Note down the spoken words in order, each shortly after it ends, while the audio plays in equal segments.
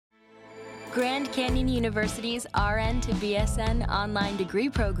Grand Canyon University's RN to BSN online degree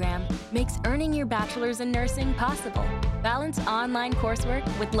program makes earning your bachelor's in nursing possible. Balance online coursework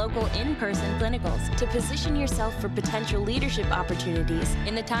with local in-person clinicals to position yourself for potential leadership opportunities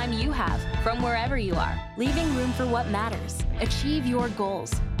in the time you have from wherever you are, leaving room for what matters. Achieve your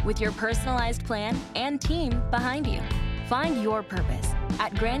goals with your personalized plan and team behind you. Find your purpose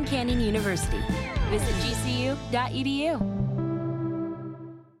at Grand Canyon University. Visit gcu.edu.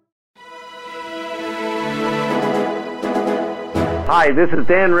 Hi, this is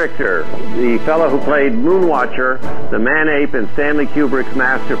Dan Richter, the fellow who played Moonwatcher, the man-ape in Stanley Kubrick's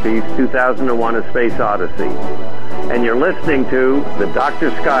masterpiece, 2001: A Space Odyssey. And you're listening to The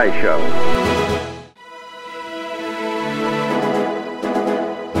Dr. Sky Show.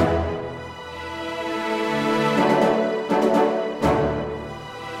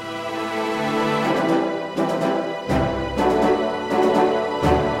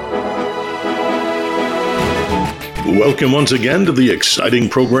 Welcome once again to the exciting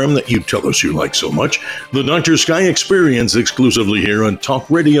program that you tell us you like so much, the Dr. Sky Experience, exclusively here on Talk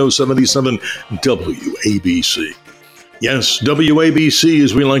Radio 77 WABC. Yes, WABC,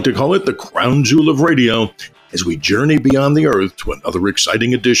 as we like to call it, the crown jewel of radio, as we journey beyond the Earth to another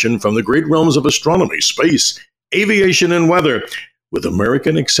exciting edition from the great realms of astronomy, space, aviation, and weather, with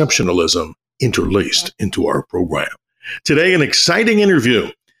American exceptionalism interlaced into our program. Today, an exciting interview.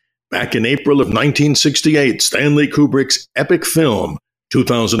 Back in April of 1968, Stanley Kubrick's epic film,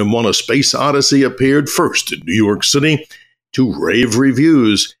 2001: A Space Odyssey, appeared first in New York City to rave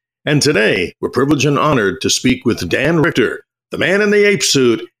reviews. And today, we're privileged and honored to speak with Dan Richter, the man in the ape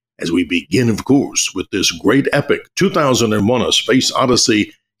suit, as we begin, of course, with this great epic, 2001: A Space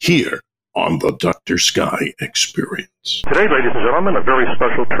Odyssey, here on the Dr. Sky Experience. Today, ladies and gentlemen, a very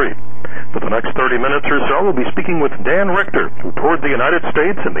special treat. For the next 30 minutes or so, we'll be speaking with Dan Richter, who toured the United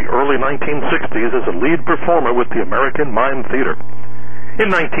States in the early 1960s as a lead performer with the American Mime Theater. In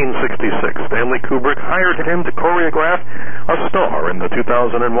 1966, Stanley Kubrick hired him to choreograph a star in the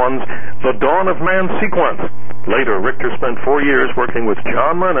 2001's The Dawn of Man sequence. Later, Richter spent 4 years working with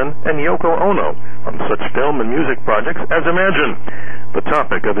John Lennon and Yoko Ono on such film and music projects as Imagine. The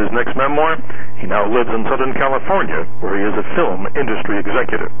topic of his next memoir, he now lives in Southern California, where he is a film industry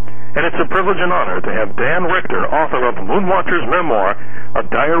executive. And it's a privilege and honor to have Dan Richter, author of Moonwatcher's memoir, A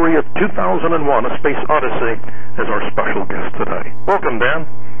Diary of 2001: A Space Odyssey, as our special guest today. Welcome, Dan.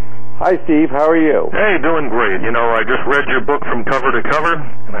 Hi, Steve. How are you? Hey, doing great. You know, I just read your book from cover to cover,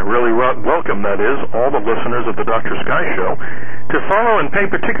 and I really welcome, that is, all the listeners of the Dr. Sky Show to follow and pay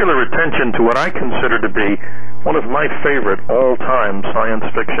particular attention to what I consider to be one of my favorite all-time science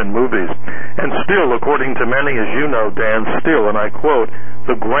fiction movies. And still, according to many, as you know, Dan, still, and I quote,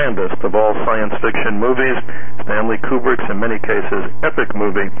 the grandest of all science fiction movies, Stanley Kubrick's, in many cases, epic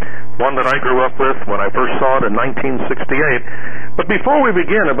movie, one that I grew up with when I first saw it in 1968. But before we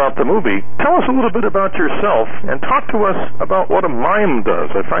begin about the movie, tell us a little bit about yourself and talk to us about what a mime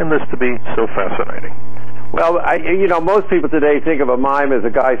does. I find this to be so fascinating. Well, most people today think of a mime as a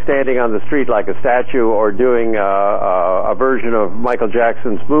guy standing on the street like a statue or doing a version of Michael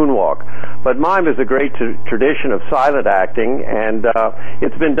Jackson's Moonwalk. But mime is a great tradition of silent acting, and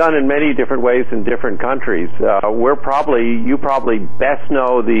it's been done in many different ways in different countries. You probably best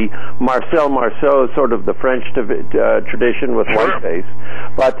know the Marcel Marceau, sort of the French tradition with whiteface.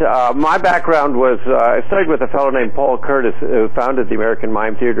 But my background was, I studied with a fellow named Paul Curtis, who founded the American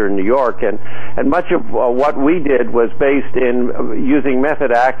Mime Theater in New York, and much of what we did was based in using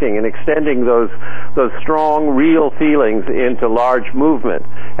method acting and extending those strong, real feelings into large movement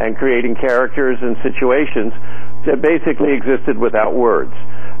and creating characters and situations that basically existed without words.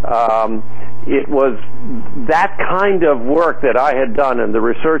 It was that kind of work that I had done and the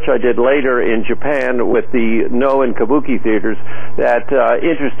research I did later in Japan with the No and Kabuki theaters that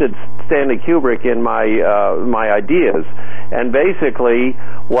interested Stanley Kubrick in my ideas. And basically,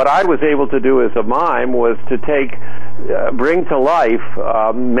 what I was able to do as a mime was to bring to life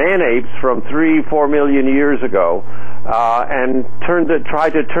man-apes from 3-4 million years ago and try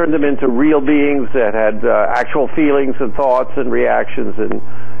to turn them into real beings that had actual feelings and thoughts and reactions and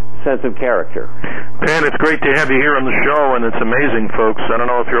sense of character. Dan, it's great to have you here on the show, and it's amazing, folks. I don't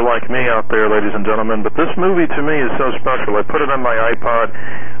know if you're like me out there, ladies and gentlemen, but this movie to me is so special. I put it on my iPod.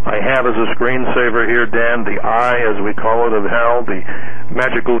 I have as a screensaver here, Dan, the eye, as we call it, of hell, the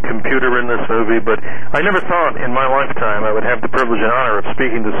magical computer in this movie, but I never thought in my lifetime I would have the privilege and honor of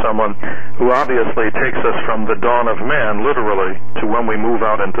speaking to someone who obviously takes us from the dawn of man, literally, to when we move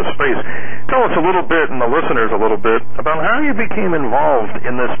out into space. Tell us a little bit, and the listeners a little bit, about how you became involved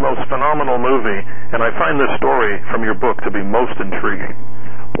in this most phenomenal movie, and I find this story from your book to be most intriguing.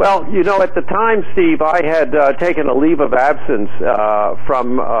 Well, you know, at the time, Steve, I had taken a leave of absence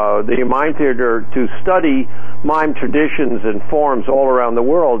from the Mime Theater to study mime traditions and forms all around the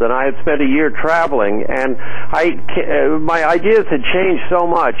world, and I had spent a year traveling, and my ideas had changed so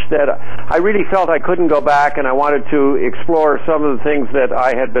much that I really felt I couldn't go back, and I wanted to explore some of the things that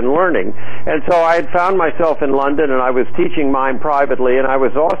I had been learning. And so I had found myself in London, and I was teaching mime privately, and I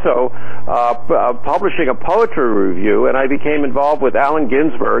was also publishing a poetry review, and I became involved with Allen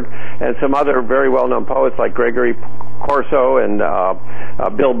Ginsberg and some other very well-known poets like Gregory Corso and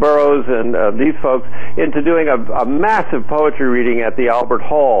Bill Burroughs and these folks into doing a massive poetry reading at the Albert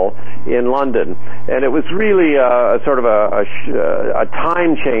Hall in London. And it was really a sort of a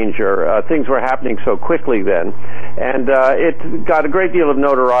time changer. Things were happening so quickly then. And it got a great deal of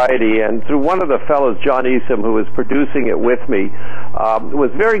notoriety. And through one of the fellows, John Eastham, who was producing it with me,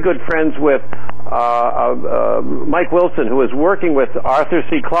 was very good friends with Mike Wilson, who was working with Arthur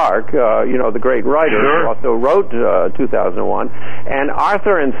C. Clarke, you know, the great writer, who also wrote 2001. And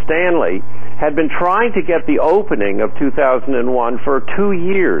Arthur and Stanley had been trying to get the opening of 2001 for 2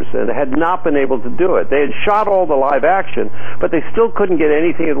 years and had not been able to do it. They had shot all the live action, but they still couldn't get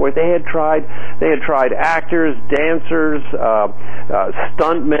anything to work. They had tried actors, dancers,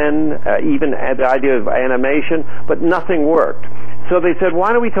 stuntmen, even the idea of animation, but nothing worked. So they said,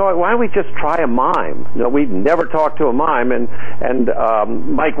 why don't we just try a mime? You know, we'd never talked to a mime. And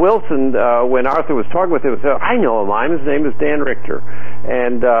Mike Wilson, when Arthur was talking with him, said, I know a mime. His name is Dan Richter.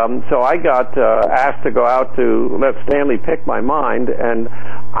 And so I got asked to go out to let Stanley pick my mind, and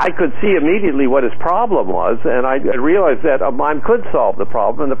I could see immediately what his problem was, and I realized that a mime could solve the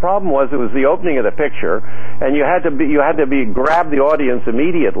problem. And the problem was it was the opening of the picture, and you had to grab the audience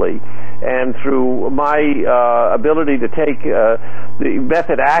immediately. And through my ability to take the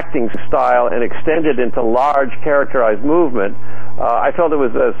method acting style and extend it into large characterized movement, I felt it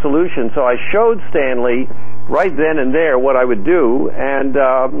was a solution. So I showed Stanley right then and there what I would do, and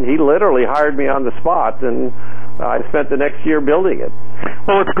he literally hired me on the spot, and I spent the next year building it.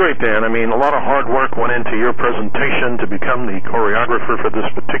 Well, it's great, Dan. I mean, a lot of hard work went into your presentation to become the choreographer for this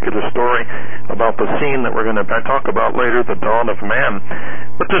particular story about the scene that we're going to talk about later, The Dawn of Man.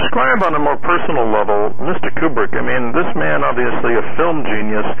 But describe on a more personal level, Mr. Kubrick, I mean, this man, obviously a film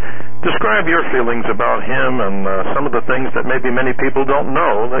genius. Describe your feelings about him and some of the things that maybe many people don't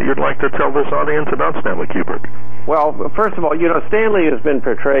know that you'd like to tell this audience about Stanley Kubrick. Well, first of all, you know, Stanley has been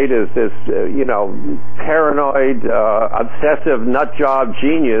portrayed as this, you know, paranoid, obsessive, nut-job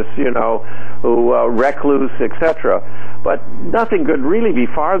genius, you know, who recluse, etc. But nothing could really be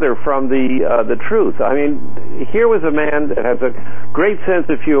farther from the truth. I mean, here was a man that has a great sense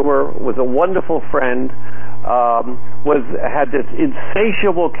of humor, was a wonderful friend, had this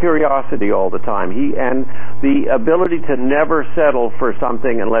insatiable curiosity all the time. And the ability to never settle for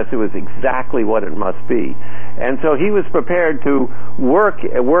something unless it was exactly what it must be. And so he was prepared to work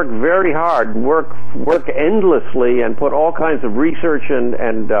very hard, work endlessly, and put all kinds of research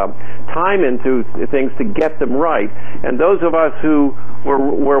and time into things to get them right. And those of us who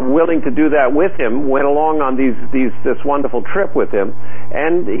were willing to do that with him went along on this wonderful trip with him.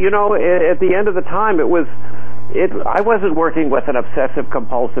 And you know, at the end of the time, I wasn't working with an obsessive,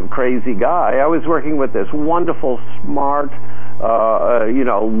 compulsive, crazy guy. I was working with this wonderful, smart, you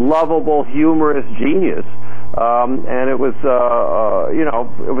know, lovable, humorous genius. And it was, you know,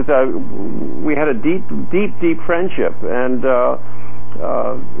 we had a deep friendship, and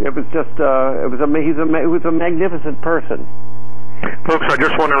it was just, he was a magnificent person. Folks, I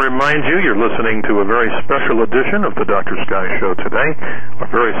just want to remind you, you're listening to a very special edition of the Dr. Sky Show today. A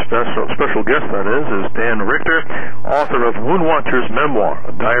very special guest, that is Dan Richter, author of Moonwatcher's memoir,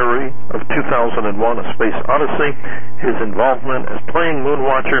 A Diary of 2001, A Space Odyssey, his involvement as playing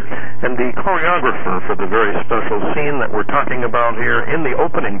Moonwatcher, and the choreographer for the very special scene that we're talking about here in the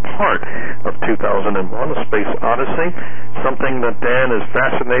opening part of 2001, A Space Odyssey, something that, Dan, is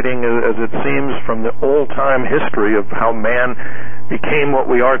fascinating as it seems from the old-time history of how man became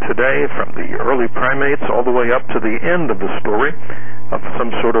what we are today, from the early primates all the way up to the end of the story of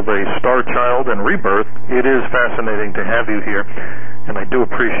some sort of a star child and rebirth. It is fascinating to have you here, and I do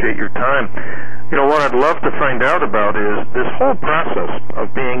appreciate your time. You know, what I'd love to find out about is this whole process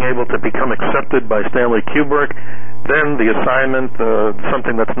of being able to become accepted by Stanley Kubrick. Then the assignment,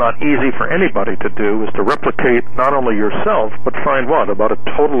 something that's not easy for anybody to do, is to replicate not only yourself, but find about a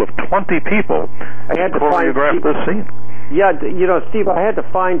total of 20 people to choreograph this scene. Yeah, you know, Steve, I had to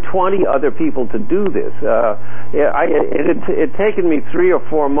find 20 other people to do this. It had taken me 3 or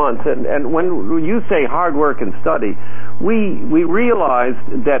 4 months, and when you say hard work and study, we realized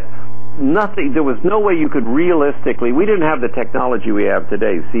that nothing. There was no way you could realistically. We didn't have the technology we have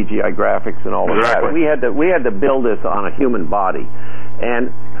today, CGI graphics and all of that. We had to build this on a human body,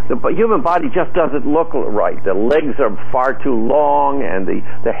 and the human body just doesn't look right. The legs are far too long, and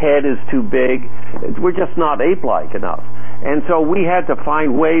the head is too big. We're just not ape-like enough. And so we had to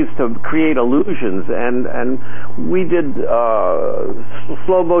find ways to create illusions, and we did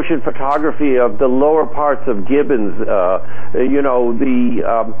slow motion photography of the lower parts of gibbons, the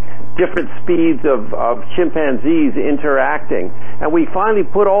different speeds of chimpanzees interacting. And we finally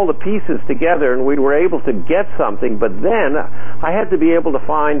put all the pieces together, and we were able to get something. But then I had to be able to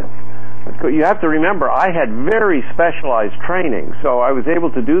find. You have to remember, I had very specialized training, so I was able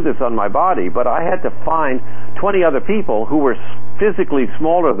to do this on my body, but I had to find 20 other people who were physically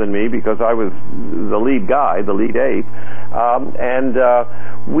smaller than me because I was the lead guy, the lead ape,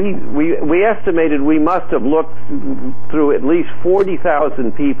 we estimated we must have looked through at least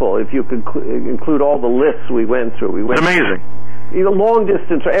 40,000 people if you could include all the lists we went through. It's amazing. Long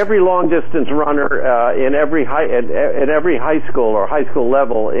distance, every long distance runner in every high school or high school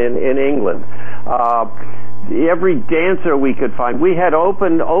level in England, every dancer we could find. We had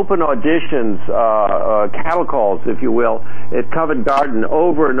open auditions, cattle calls, if you will, at Covent Garden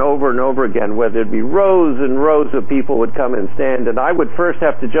over and over and over again, where there'd be rows and rows of people would come and stand, and I would first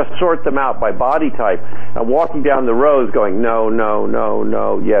have to just sort them out by body type, and walking down the rows going, no, no, no,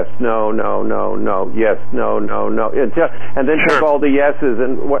 no, yes, no, no, no, no, yes, no, no, no, and then took all the yeses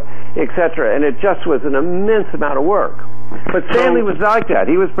and etc. And it just was an immense amount of work. But Stanley was like that.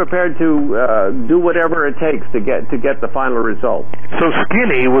 He was prepared to do whatever it takes to get the final result. So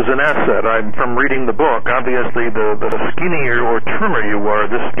skinny was an asset. From reading the book, obviously the skinnier or trimmer you were,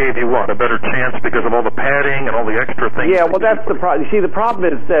 this gave you what, a better chance because of all the padding and all the extra things. Yeah, well, that's the problem. See, the problem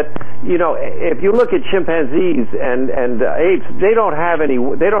is that if you look at chimpanzees and apes, they don't have any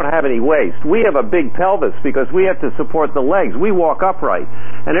waist. We have a big pelvis because we have to support the legs. We walk upright,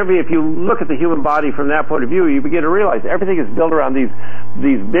 and if you look at the human body from that point of view, you begin to realize everything is built around these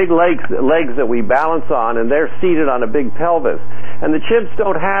big legs that we balance on, and they're seated on a big pelvis. And the chimps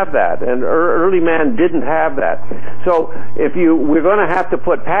don't have that, and early man didn't have that. So we're going to have to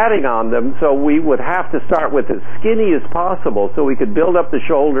put padding on them, so we would have to start with as skinny as possible so we could build up the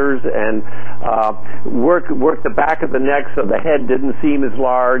shoulders and work the back of the neck so the head didn't seem as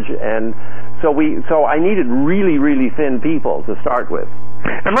large. And so I needed really, really thin people to start with.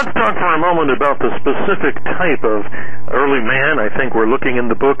 And let's talk for a moment about the specific type of early man. I think we're looking in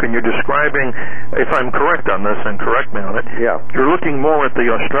the book, and you're describing, if I'm correct on this, and correct me on it, you're looking more at the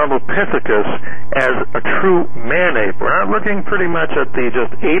Australopithecus as a true man-ape. We're not looking pretty much at the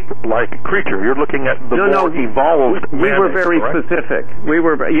just ape-like creature. You're looking at the more evolved man-ape. We were very specific. We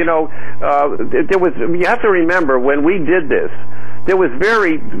were, you have to remember, when we did this, there was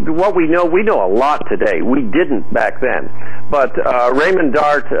we know a lot today. We didn't back then. But Raymond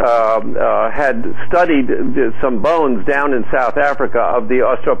Dart had studied some bones down in South Africa of the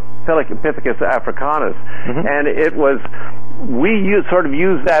Australopithecus africanus, and we sort of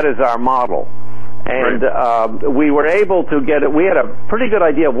used that as our model. And we were able to get it. We had a pretty good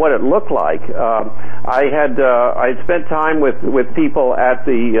idea of what it looked like. I had spent time with people at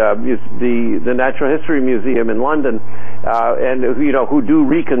the Natural History Museum in London, and who do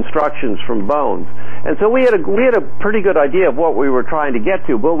reconstructions from bones. And so we had a pretty good idea of what we were trying to get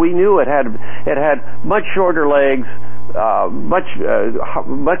to. But we knew it had much shorter legs, much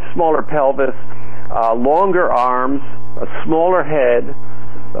smaller pelvis, longer arms, a smaller head,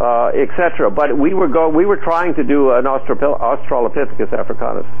 etc. But we were trying to do an Australopithecus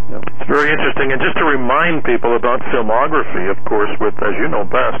africanus. It's very interesting. And just to remind people about filmography, of course, with, as you know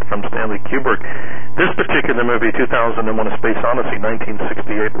best, from Stanley Kubrick, this particular movie, 2001: A Space Odyssey,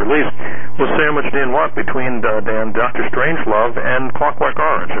 1968 release, was sandwiched in between Dr. Strangelove and Clockwork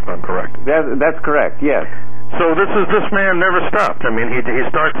Orange, if I'm correct. That's correct. Yes. So this man never stopped. I mean, he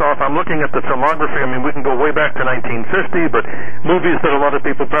starts off, I'm looking at the filmography, I mean, we can go way back to 1950, but movies that a lot of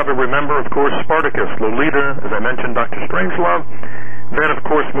people probably remember, of course, Spartacus, Lolita, as I mentioned, Dr. Strangelove. Then, of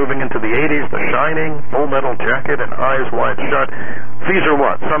course, moving into the 80s, The Shining, Full Metal Jacket, and Eyes Wide Shut. These are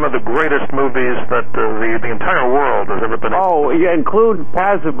some of the greatest movies that the entire world has ever been. Oh, you include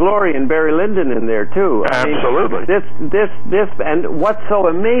Paths of Glory and Barry Lyndon in there too. Absolutely. I mean, this, and what's so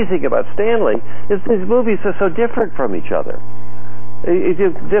amazing about Stanley is these movies are so different from each other.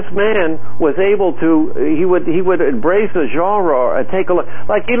 This man was able to, he would embrace a genre and take a look.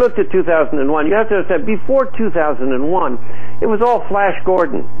 Like, he looked at 2001. You have to understand, before 2001, it was all Flash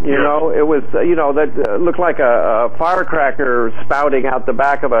Gordon, you know. It was, that looked like a firecracker spouting out the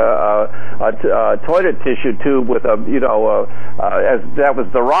back of a toilet tissue tube with a, as that was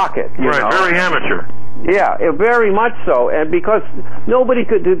the rocket. You know? Very amateur. Yeah, very much so, and because nobody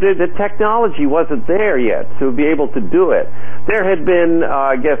could do the technology wasn't there yet to be able to do it. There had been,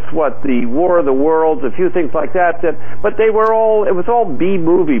 the War of the Worlds, a few things like that, but it was all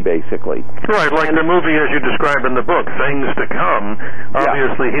B-movie, basically. Right, like the movie as you describe in the book, Things to Come.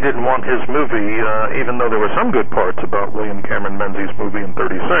 Obviously, he didn't want his movie, even though there were some good parts about William Cameron Menzies' movie in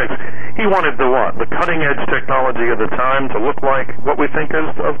 '36, he wanted the cutting-edge technology of the time to look like what we think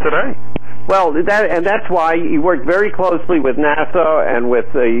of today. Well, that's why he worked very closely with NASA and with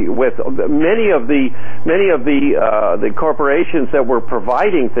many of the corporations that were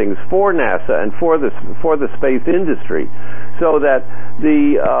providing things for NASA and for the space industry, so that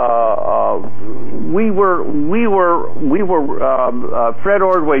we were Fred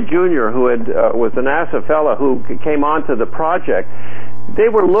Ordway Jr., who was a NASA fellow who came onto the project. They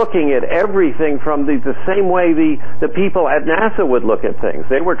were looking at everything from the same way the people at NASA would look at things.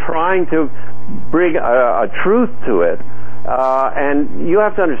 They were trying to bring a truth to it. And you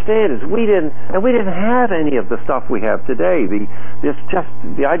have to understand is we didn't have any of the stuff we have today.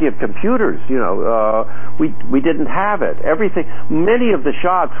 The idea of computers, we didn't have it. Everything, many of the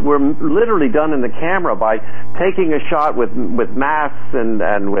shots were literally done in the camera by taking a shot with masks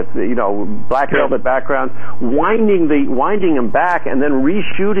and with black velvet backgrounds, winding them back and then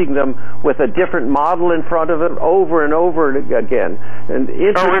reshooting them with a different model in front of it over and over again. And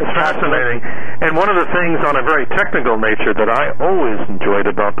it's fascinating. And one of the things on a very technical nature that I always enjoyed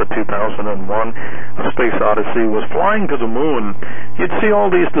about the 2001 Space Odyssey was flying to the moon. You'd see all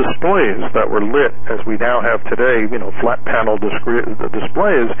these displays that were lit as we now have today, flat panel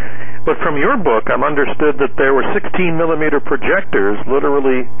displays. But from your book, I've understood that there were 16-millimeter projectors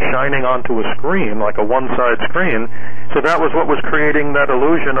literally shining onto a screen, like a one-side screen. So that was what was creating that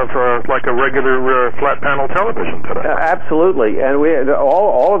illusion of like a regular flat panel television today. Absolutely. And we had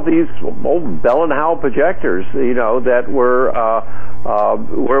all of these old Bell and Howell projectors, that were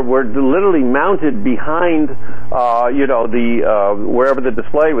literally mounted behind, wherever the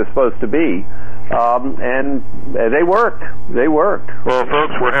display was supposed to be. And they worked. Well,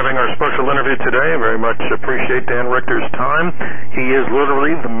 folks, we're having our special interview today. I very much appreciate Dan Richter's time. He is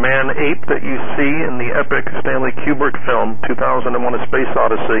literally the man-ape that you see in the epic Stanley Kubrick film, 2001: A Space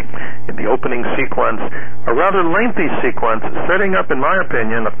Odyssey, in the opening sequence. A rather lengthy sequence, setting up, in my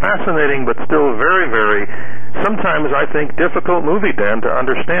opinion, a fascinating but still very, very, sometimes I think, difficult movie, Dan, to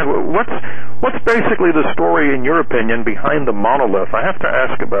understand. What's basically the story, in your opinion, behind the monolith? I have to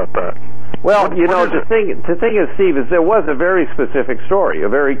ask about that. Well, the thing is, Steve, is there was a very specific story, a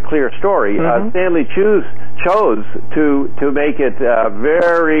very clear story. Stanley chose to make it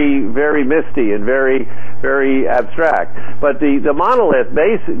very, very misty and very, very abstract. But the monolith,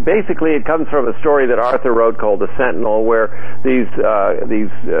 basically, it comes from a story that Arthur wrote called The Sentinel, where these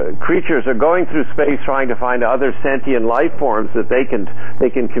creatures are going through space trying to find other sentient life forms that they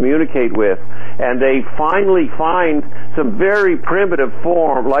can communicate with, and they finally find some very primitive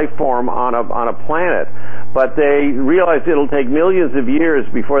life form on a planet, but they realize it'll take millions of years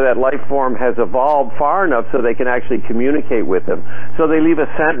before that life form has evolved far enough so they can actually communicate with them. So they leave a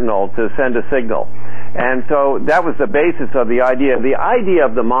sentinel to send a signal. And so that was the basis of the idea. The idea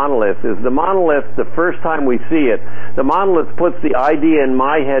of the monolith is the first time we see it, the monolith puts the idea in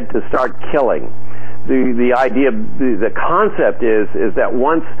my head to start killing. The idea, the concept is that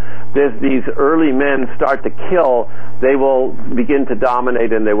once these early men start to kill, they will begin to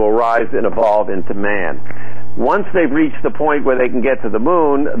dominate and they will rise and evolve into man. Once they've reached the point where they can get to the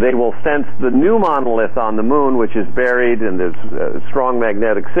moon, they will sense the new monolith on the moon, which is buried and there's strong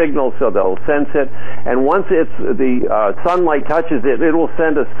magnetic signal, so they'll sense it. And once the sunlight touches it, it will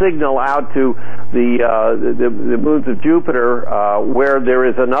send a signal out to the moons of Jupiter, where there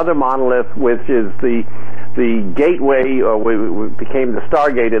is another monolith, which is the gateway, became the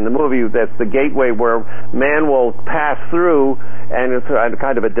Stargate in the movie. That's the gateway where man will pass through, and it's a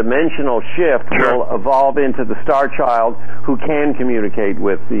kind of a dimensional shift. Will evolve into the Star Child, who can communicate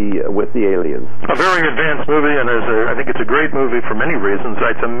with the aliens. A very advanced movie, and I think it's a great movie for many reasons.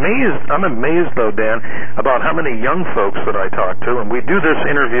 I'm amazed, though, Dan, about how many young folks that I talk to, and we do this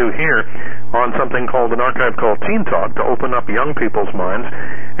interview here on something called an archive called Teen Talk to open up young people's minds,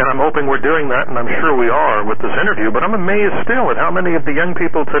 and I'm hoping we're doing that, and I'm sure we are. hour with this interview, but I'm amazed still at how many of the young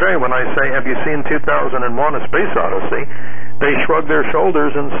people today, when I say, have you seen 2001: A Space Odyssey, they shrug their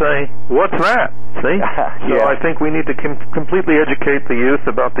shoulders and say, what's that? See? So I think we need to completely educate the youth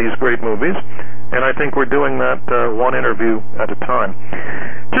about these great movies, and I think we're doing that one interview at a time.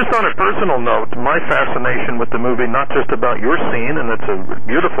 Just on a personal note, my fascination with the movie, not just about your scene, and it's a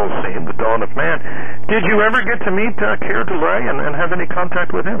beautiful scene, The Dawn of Man, did you ever get to meet Keir Dullea and have any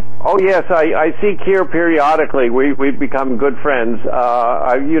contact with him? Oh, yes, I see Keir periodically. We've become good friends.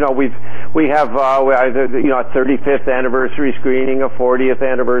 We have a 35th anniversary screening, a 40th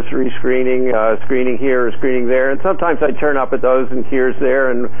anniversary screening, screening here, or screening there, and sometimes I turn up at those and Keir's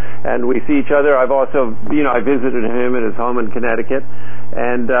there, and we see each other. I've also, I visited him at his home in Connecticut,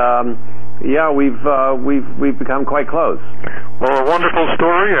 and we've become quite close. Well, a wonderful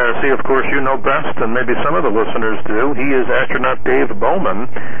story. I see, of course, you know best, and maybe some of the listeners do. He is astronaut Dave Bowman,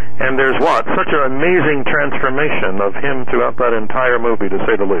 and there's such an amazing transformation of him throughout that entire movie, to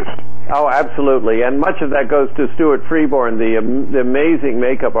say the least. Oh, absolutely, and much of that goes to Stuart Freeborn, the amazing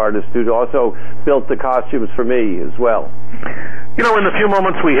makeup artist who also built the costumes for me as well. In the few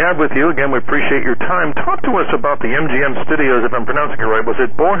moments we have with you, again, we appreciate your time. Talk to us about the MGM Studios, if I'm pronouncing it right. Was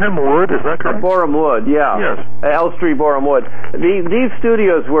it Boreham Wood, is that correct? Boreham Wood, yeah. Yes. Elstree Boreham Wood. These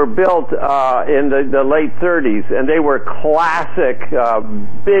studios were built in the late 30s, and they were classic,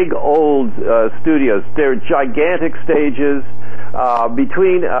 big old studios. They're gigantic stages.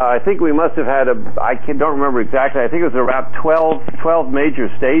 I think we must have had I don't remember exactly, I think it was around 12 major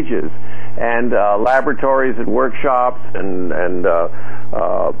stages, and laboratories and workshops and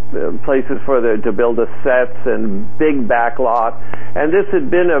places to build the sets and big back lot. And this had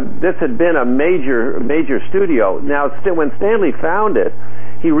been a major studio. Now, when Stanley found it,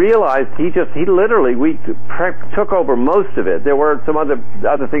 he realized we took over most of it. There were some other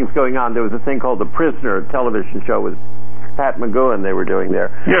things going on. There was a thing called The Prisoner, a television show with Pat McGowan they were doing there.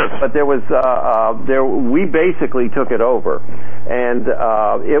 Yes. But there was we basically took it over, and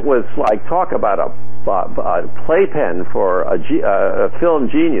it was like, talk about a playpen for a film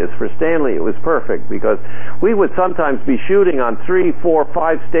genius. For Stanley, it was perfect, because we would sometimes be shooting on 3, 4,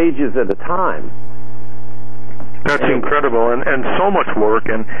 5 stages at a time. That's incredible, and so much work,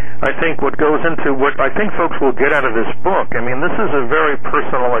 and I think what goes into what I think folks will get out of this book, I mean, this is a very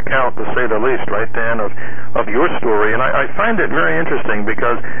personal account, to say the least, right, Dan, of your story, and I find it very interesting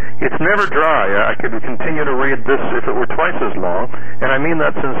because it's never dry. I could continue to read this if it were twice as long, and I mean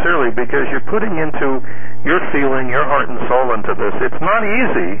that sincerely, because you're putting into your feeling, your heart and soul into this. It's not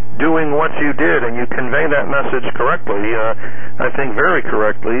easy doing what you did, and you convey that message correctly, I think very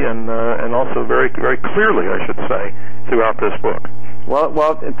correctly, and also very, very clearly, I should say, throughout this book.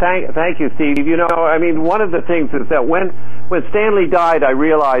 Well, thank you, Steve. I mean, one of the things is that when Stanley died, I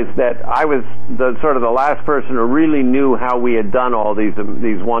realized that I was the last person who really knew how we had done all these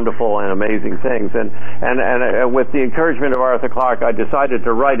wonderful and amazing things. And with the encouragement of Arthur Clarke, I decided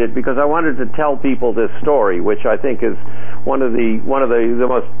to write it because I wanted to tell people this story, which I think is one of the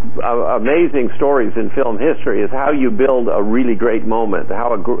most amazing stories in film history, is how you build a really great moment,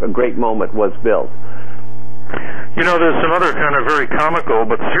 how a great moment was built. There's some other kind of very comical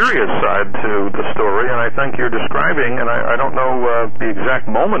but serious side to the story, and I think you're describing, and I don't know the exact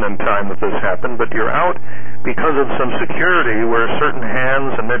moment in time that this happened, but you're out because of some security where certain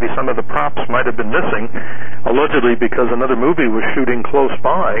hands and maybe some of the props might have been missing, allegedly because another movie was shooting close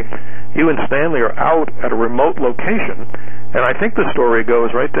by. You and Stanley are out at a remote location, and I think the story goes,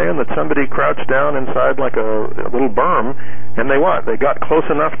 right, Dan, that somebody crouched down inside like a little berm, and they got close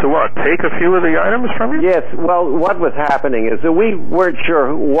enough to take a few of the items from you? Yes, well, what was happening is that we weren't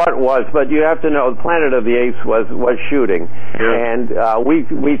sure what it was, but you have to know Planet of the Apes was shooting. Yeah. And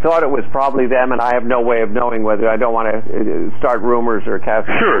we thought it was probably them, and I have no way of knowing whether. I don't want to start rumors or cast.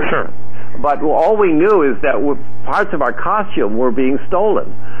 Sure. But all we knew is that parts of our costume were being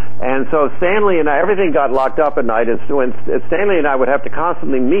stolen. And so Stanley and I, everything got locked up at night, and Stanley and I would have to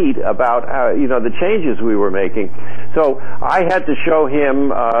constantly meet about the changes we were making. So I had to show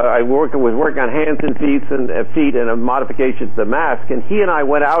him. I was working on hands and feet and a modification to the mask, and he and I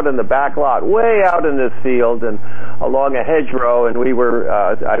went out in the back lot, way out in this field and along a hedgerow, and we were.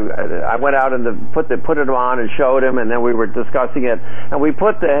 I went out and put it on and showed him, and then we were discussing it, and we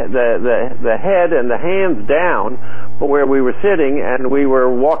put the head and the hands down where we were sitting, and we were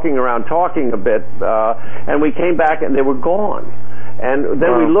walking around talking a bit, and we came back and they were gone. And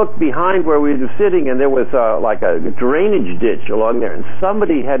then we looked behind where we were sitting, and there was like a drainage ditch along there, and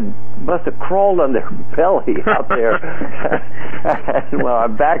somebody must have crawled on their belly out there. And our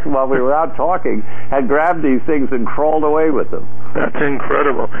backs, while we were out talking, had grabbed these things and crawled away with them. That's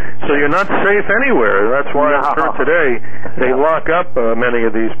incredible. So you're not safe anywhere. That's why I'm sure today they lock up many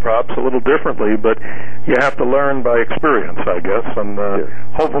of these props a little differently, but you have to learn by experience, I guess, and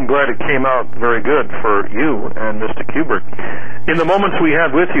I'm glad it came out very good for you and Mr. Kubert. In the moments we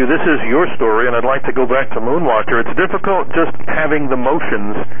had with you, this is your story, and I'd like to go back to Moonwatcher. It's difficult just having the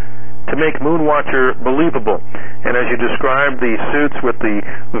motions to make Moonwatcher believable. And as you described, the suits with the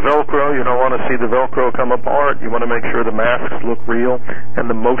Velcro, you don't want to see the Velcro come apart. You want to make sure the masks look real and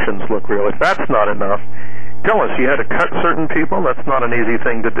the motions look real. If that's not enough, tell us, you had to cut certain people. That's not an easy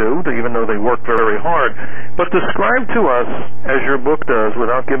thing to do, even though they work very hard. But describe to us, as your book does,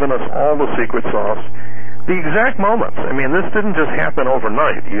 without giving us all the secret sauce, the exact moments. I mean, this didn't just happen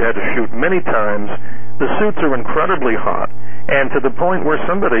overnight. You had to shoot many times. The suits are incredibly hot, and to the point where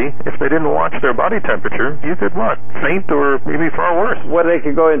somebody, if they didn't watch their body temperature, you could, faint or maybe far worse. Well, they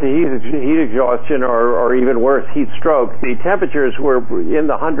could go into heat exhaustion or even worse, heat stroke. The temperatures were in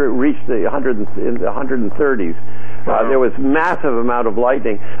the 130s. There was massive amount of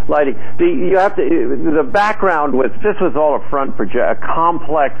lighting. The background this was all a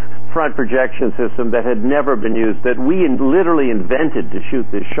complex front projection system that had never been used, that we literally invented to shoot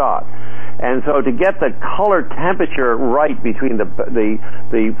this shot. And so to get the color temperature right between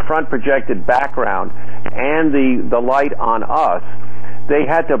the front projected background and the light on us, they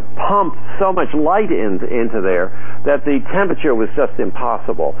had to pump so much light into there that the temperature was just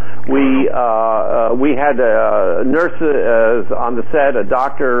impossible. We had nurses on the set, a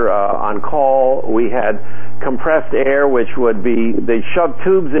doctor on call. We had compressed air, which they shoved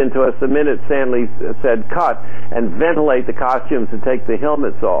tubes into us the minute Stanley said cut, and ventilate the costumes and take the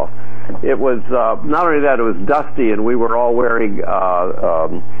helmets off. It was not only that, it was dusty, and we were all wearing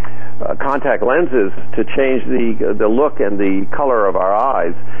contact lenses to change the look and the color of our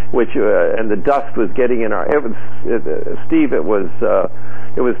eyes, and the dust was getting in our. Steve, it was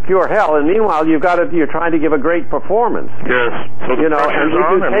pure hell. And meanwhile, you're trying to give a great performance. Yes, so the pressure's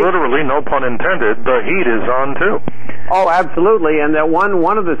on, and literally, no pun intended, the heat is on too. Oh, absolutely. And that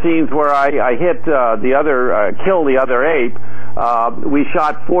one of the scenes where I hit kill the other ape. We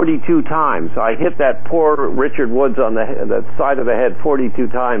shot 42 times. I hit that poor Richard Woods on the side of the head 42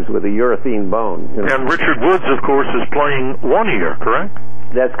 times with a urethane bone. And Richard Woods, of course, is playing One Ear, correct?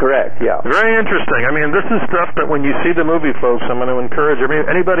 That's correct, yeah. Very interesting. I mean, this is stuff that when you see the movie, folks, I'm going to encourage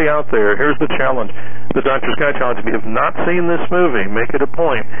anybody out there, here's the challenge, the Dr. Sky Challenge. If you have not seen this movie, make it a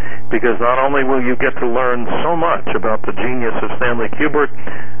point, because not only will you get to learn so much about the genius of Stanley Kubert,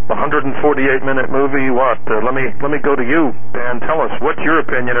 the 148-minute movie, let me go to you, Dan. Tell us, what's your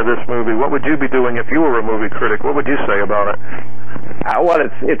opinion of this movie? What would you be doing if you were a movie critic? What would you say about it? Well,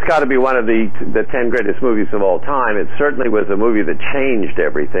 it's got to be one of the 10 greatest movies of all time. It certainly was a movie that changed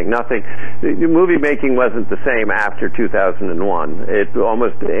everything. The movie making wasn't the same after 2001. It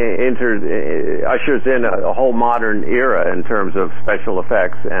almost ushers in a whole modern era in terms of special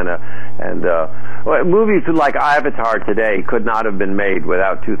effects, and movies like Avatar today could not have been made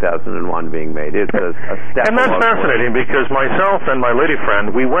without 2001 being made. It's a step. And that's fascinating, because myself and my lady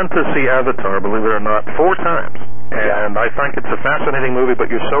friend, we went to see Avatar, believe it or not, 4 times. And I think it's a fascinating movie,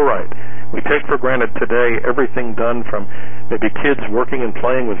 but you're so right. We take for granted today everything done from maybe kids working and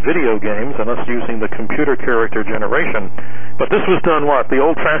playing with video games and us using the computer character generation. But this was done, the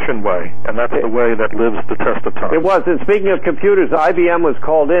old-fashioned way, and that's the way that lives the test of time. It was, and speaking of computers, IBM was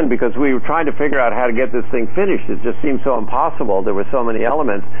called in because we were trying to figure out how to get this thing finished. It just seemed so impossible. There were so many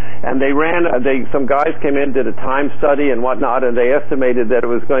elements. And some guys came in, did a time study and whatnot, and they estimated that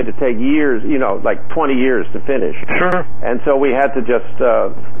it was going to take years, like 20 years to finish. Sure. And so we had to just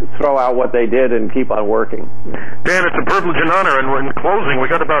throw out what they did and keep on working. Dan, it's a privilege and honor, and in closing, we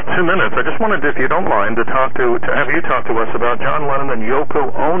got about 2 minutes. I just wanted, if you don't mind, to have you talk to us about John Lennon and Yoko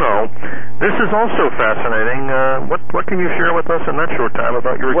Ono. This is also fascinating. What can you share with us in that short time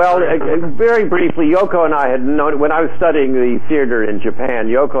about your experience? Well, very briefly, Yoko and I had known, when I was studying the theater in Japan,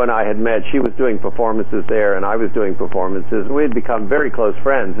 Yoko and I had met. She was doing performances there, and I was doing performances. We had become very close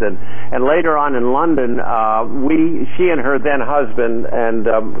friends, and later on in London, she and her then husband and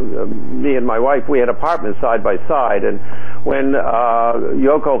me and my wife, we had apartments side by side, and when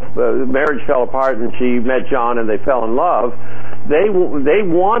Yoko's marriage fell apart and she met John and they fell in love, they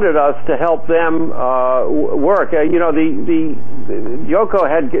wanted us to help them work. Yoko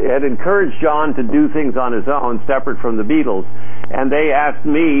had encouraged John to do things on his own, separate from the Beatles, and they asked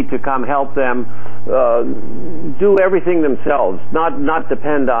me to come help them do everything themselves, not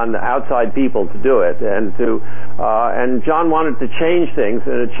depend on outside people to do it, and John wanted to change things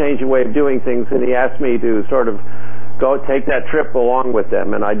and change the way of doing things, and he asked me to sort of go take that trip along with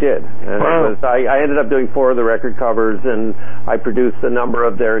them, and I did. And wow. I ended up doing 4 of the record covers, and I produced a number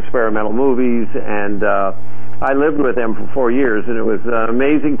of their experimental movies, and I lived with them for 4 years, and it was an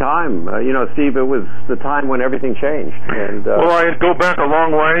amazing time. Steve, it was the time when everything changed. And well, I go back a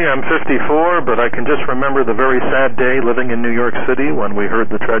long way. I'm 54, but I can just remember the very sad day living in New York City when we heard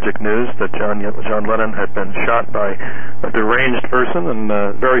the tragic news that John Lennon had been shot by a deranged person, and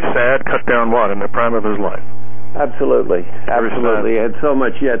very sad, cut down in the prime of his life. Absolutely. He had so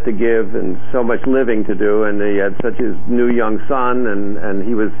much yet to give and so much living to do, and he had such a new young son, and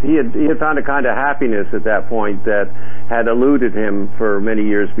he had found a kind of happiness at that point that had eluded him for many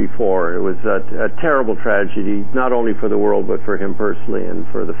years before. It was a terrible tragedy, not only for the world but for him personally and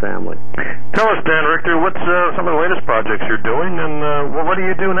for the family. Tell us, Dan Richter, what's some of the latest projects you're doing, and what do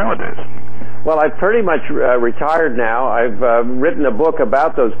you do nowadays? Well, I've pretty much retired now. I've written a book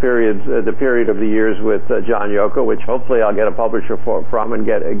about those periods, the period of the years with John Yoko, which hopefully I'll get a publisher from and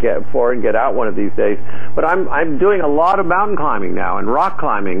get out one of these days. But I'm doing a lot of mountain climbing now and rock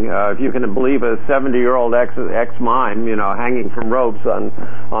climbing. If you can believe a 70-year-old ex-mime, hanging from ropes on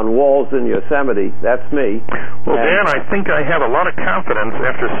walls in Yosemite. That's me. Well, Dan, I think I have a lot of confidence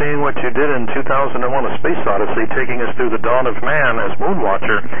after seeing what you did in 2001: A Space Odyssey, taking us through the dawn of man as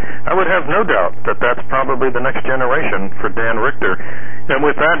Moonwatcher. I would have no doubt that that's probably the next generation for Dan Richter. And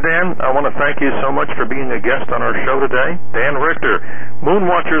with that, Dan, I want to thank you so much for being a guest on our show today. Dan Richter,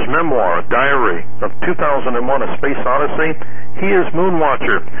 Moonwatcher's memoir, Diary of 2001: A Space Odyssey. He is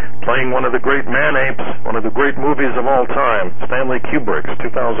Moonwatcher, playing one of the great man-apes, one of the great movies of all time, Stanley Kubrick's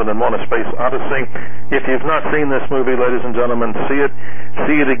 2001: A Space Odyssey. If you've not seen this movie, ladies and gentlemen, see it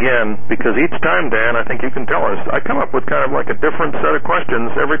again, because each time, Dan, I think you can tell us, I come up with kind of like a different set of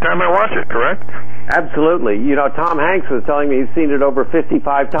questions every time I watch it, correct? Absolutely. Tom Hanks was telling me he's seen it over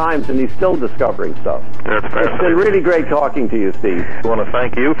 55 times, and he's still discovering stuff. That's fascinating. It's been really great talking to you, Steve. I want to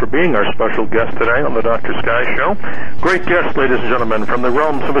thank you for being our special guest today on the Dr. Sky Show. Great guest, ladies and gentlemen, from the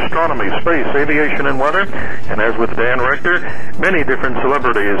realms of astronomy, space, aviation, and weather. And as with Dan Richter, many different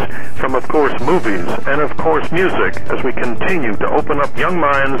celebrities from, of course, movies and, of course, music, as we continue to open up young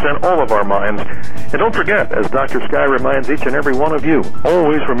minds and all of our minds. And don't forget, as Dr. Sky reminds each and every one of you,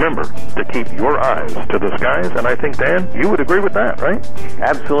 always remember to keep your eyes to the skies. And I think, Dan, you would agree with that, right?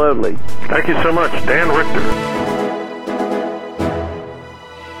 Absolutely. Thank you so much, Dan Richter.